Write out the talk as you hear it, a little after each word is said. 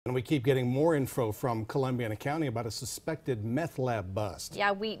And we keep getting more info from Columbiana County about a suspected meth lab bust.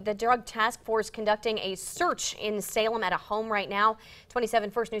 Yeah, the Drug Task Force conducting a search in Salem at a home right now. 27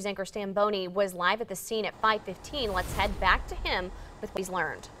 First News anchor Stan Boney was live at the scene at 5:15. Let's head back to him with what he's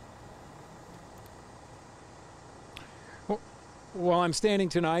learned. Well, I'm standing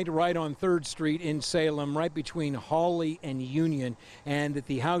tonight right on 3rd Street in Salem, right between Hawley and Union, and at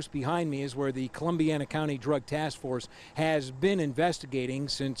the house behind me is where the Columbiana County Drug Task Force has been investigating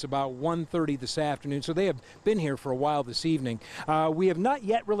since about 1:30 this afternoon, so they have been here for a while this evening. We have not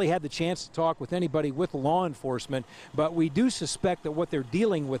yet really had the chance to talk with anybody with law enforcement, but we do suspect that what they're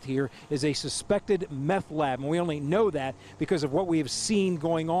dealing with here is a suspected meth lab, and we only know that because of what we have seen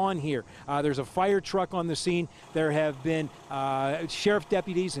going on here. There's a fire truck on the scene. There have been sheriff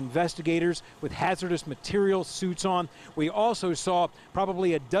deputies, investigators with hazardous material suits on. We also saw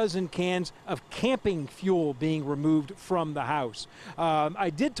probably a dozen cans of camping fuel being removed from the house. I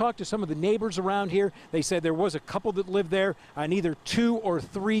did talk to some of the neighbors around here. They said there was a couple that lived there, and either 2 or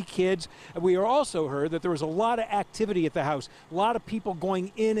 3 kids. We also heard that there was a lot of activity at the house, a lot of people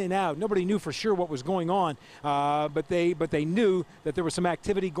going in and out. Nobody knew for sure what was going on, but they knew that there was some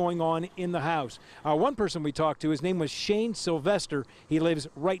activity going on in the house. One person we talked to, his name was Shane Sylvester. He lives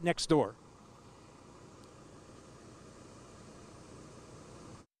right next door.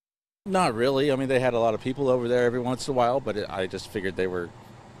 Not really. I mean, they had a lot of people over there every once in a while, but I just figured they were,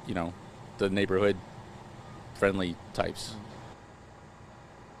 the neighborhood friendly types.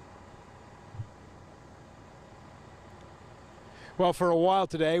 Well, for a while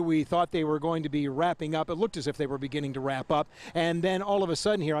today, we thought they were going to be wrapping up. It looked as if they were beginning to wrap up. And then all of a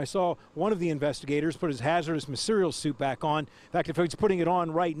sudden here, I saw one of the investigators put his hazardous materials suit back on. In fact, if he's putting it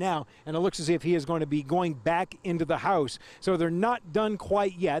on right now, and it looks as if he is going to be going back into the house. So they're not done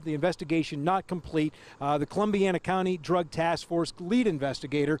quite yet. The investigation not complete. The Columbiana County Drug Task Force lead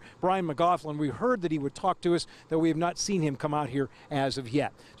investigator, Brian McLaughlin, we heard that he would talk to us, though we have not seen him come out here as of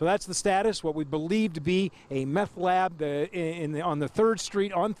yet. So that's the status, what we believe to be a meth lab on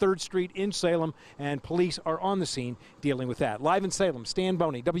 3rd Street in Salem, and police are on the scene dealing with that. Live in Salem, Stan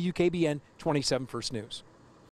Boney, WKBN 27 First News.